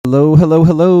Hello, hello,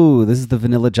 hello. This is the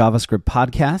Vanilla JavaScript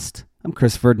podcast. I'm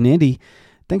Chris Ferdinandi.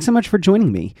 Thanks so much for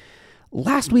joining me.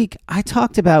 Last week, I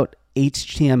talked about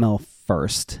HTML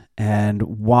first and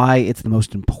why it's the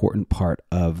most important part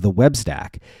of the web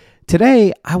stack.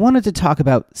 Today, I wanted to talk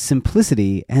about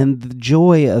simplicity and the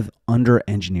joy of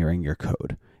under-engineering your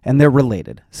code. And they're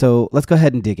related. So let's go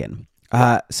ahead and dig in.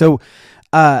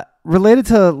 Related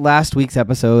to last week's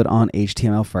episode on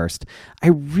HTML first, I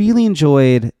really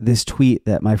enjoyed this tweet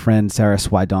that my friend Sarah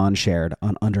Swidon shared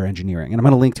on under-engineering, and I'm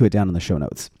going to link to it down in the show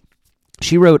notes.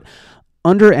 She wrote,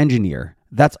 "Under-engineer,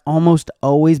 that's almost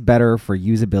always better for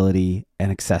usability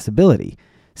and accessibility.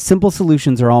 Simple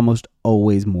solutions are almost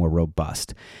always more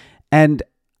robust." And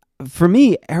for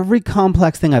me, every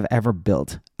complex thing I've ever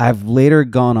built, I've later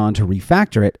gone on to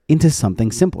refactor it into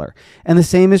something simpler. And the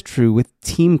same is true with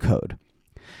team code.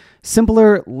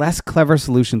 Simpler, less clever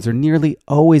solutions are nearly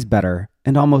always better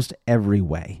in almost every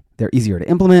way. They're easier to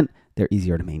implement, they're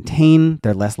easier to maintain,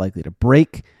 they're less likely to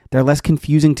break, they're less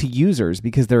confusing to users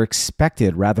because they're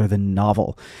expected rather than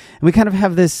novel. And we kind of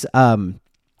have this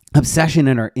obsession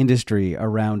in our industry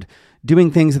around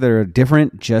doing things that are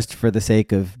different just for the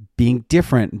sake of being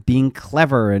different, being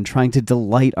clever, and trying to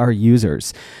delight our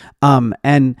users.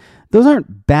 And those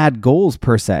aren't bad goals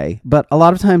per se, but a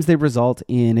lot of times they result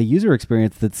in a user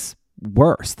experience that's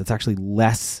worse, that's actually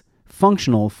less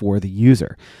functional for the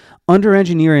user.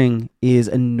 Under-engineering is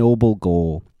a noble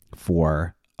goal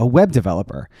for a web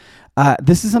developer.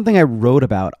 This is something I wrote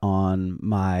about on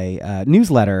my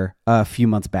newsletter a few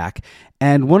months back.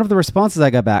 And one of the responses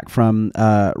I got back from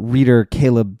reader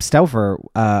Caleb Stauffer,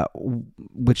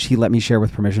 which he let me share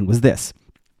with permission, was this.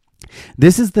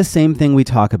 "This is the same thing we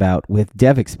talk about with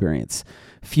dev experience.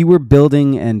 Fewer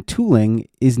building and tooling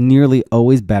is nearly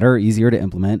always better, easier to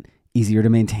implement, easier to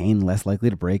maintain, less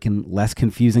likely to break, and less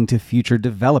confusing to future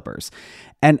developers."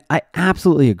 And I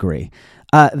absolutely agree.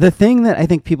 The thing that I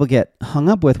think people get hung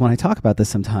up with when I talk about this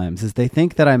sometimes is they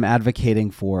think that I'm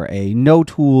advocating for a no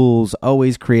tools,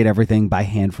 always create everything by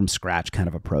hand from scratch kind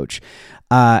of approach.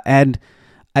 And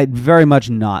I'm very much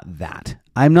not that.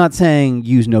 I'm not saying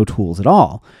use no tools at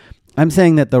all. I'm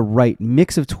saying that the right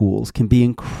mix of tools can be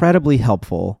incredibly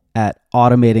helpful at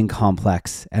automating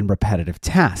complex and repetitive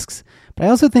tasks. But I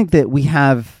also think that we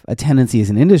have a tendency as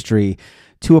an industry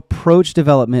to approach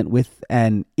development with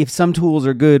an if some tools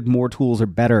are good, more tools are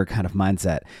better kind of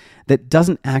mindset that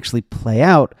doesn't actually play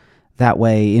out that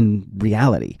way in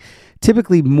reality.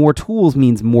 Typically, more tools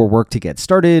means more work to get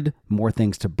started, more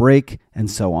things to break,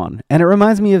 and so on. And it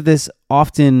reminds me of this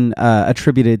often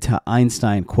attributed to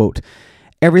Einstein quote,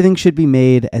 "Everything should be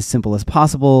made as simple as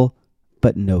possible,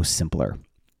 but no simpler."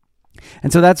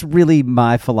 And so that's really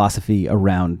my philosophy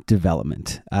around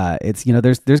development.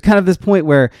 There's kind of this point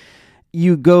where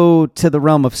you go to the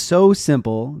realm of so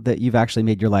simple that you've actually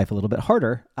made your life a little bit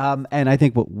harder. And I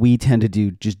think what we tend to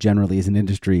do just generally as an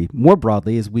industry more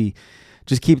broadly is we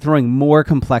just keep throwing more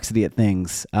complexity at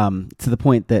things to the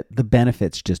point that the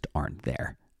benefits just aren't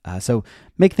there. So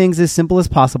make things as simple as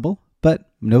possible, but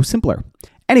no simpler.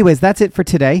 Anyways, that's it for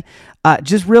today.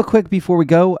 Just real quick before we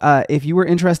go, if you were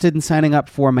interested in signing up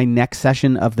for my next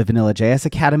session of the Vanilla JS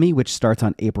Academy, which starts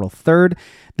on April 3rd,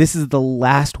 this is the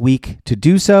last week to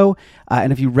do so.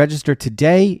 And if you register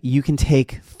today, you can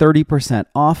take 30%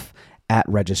 off at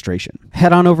registration.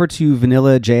 Head on over to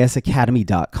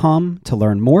vanillajsacademy.com to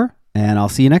learn more, and I'll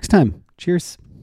see you next time. Cheers.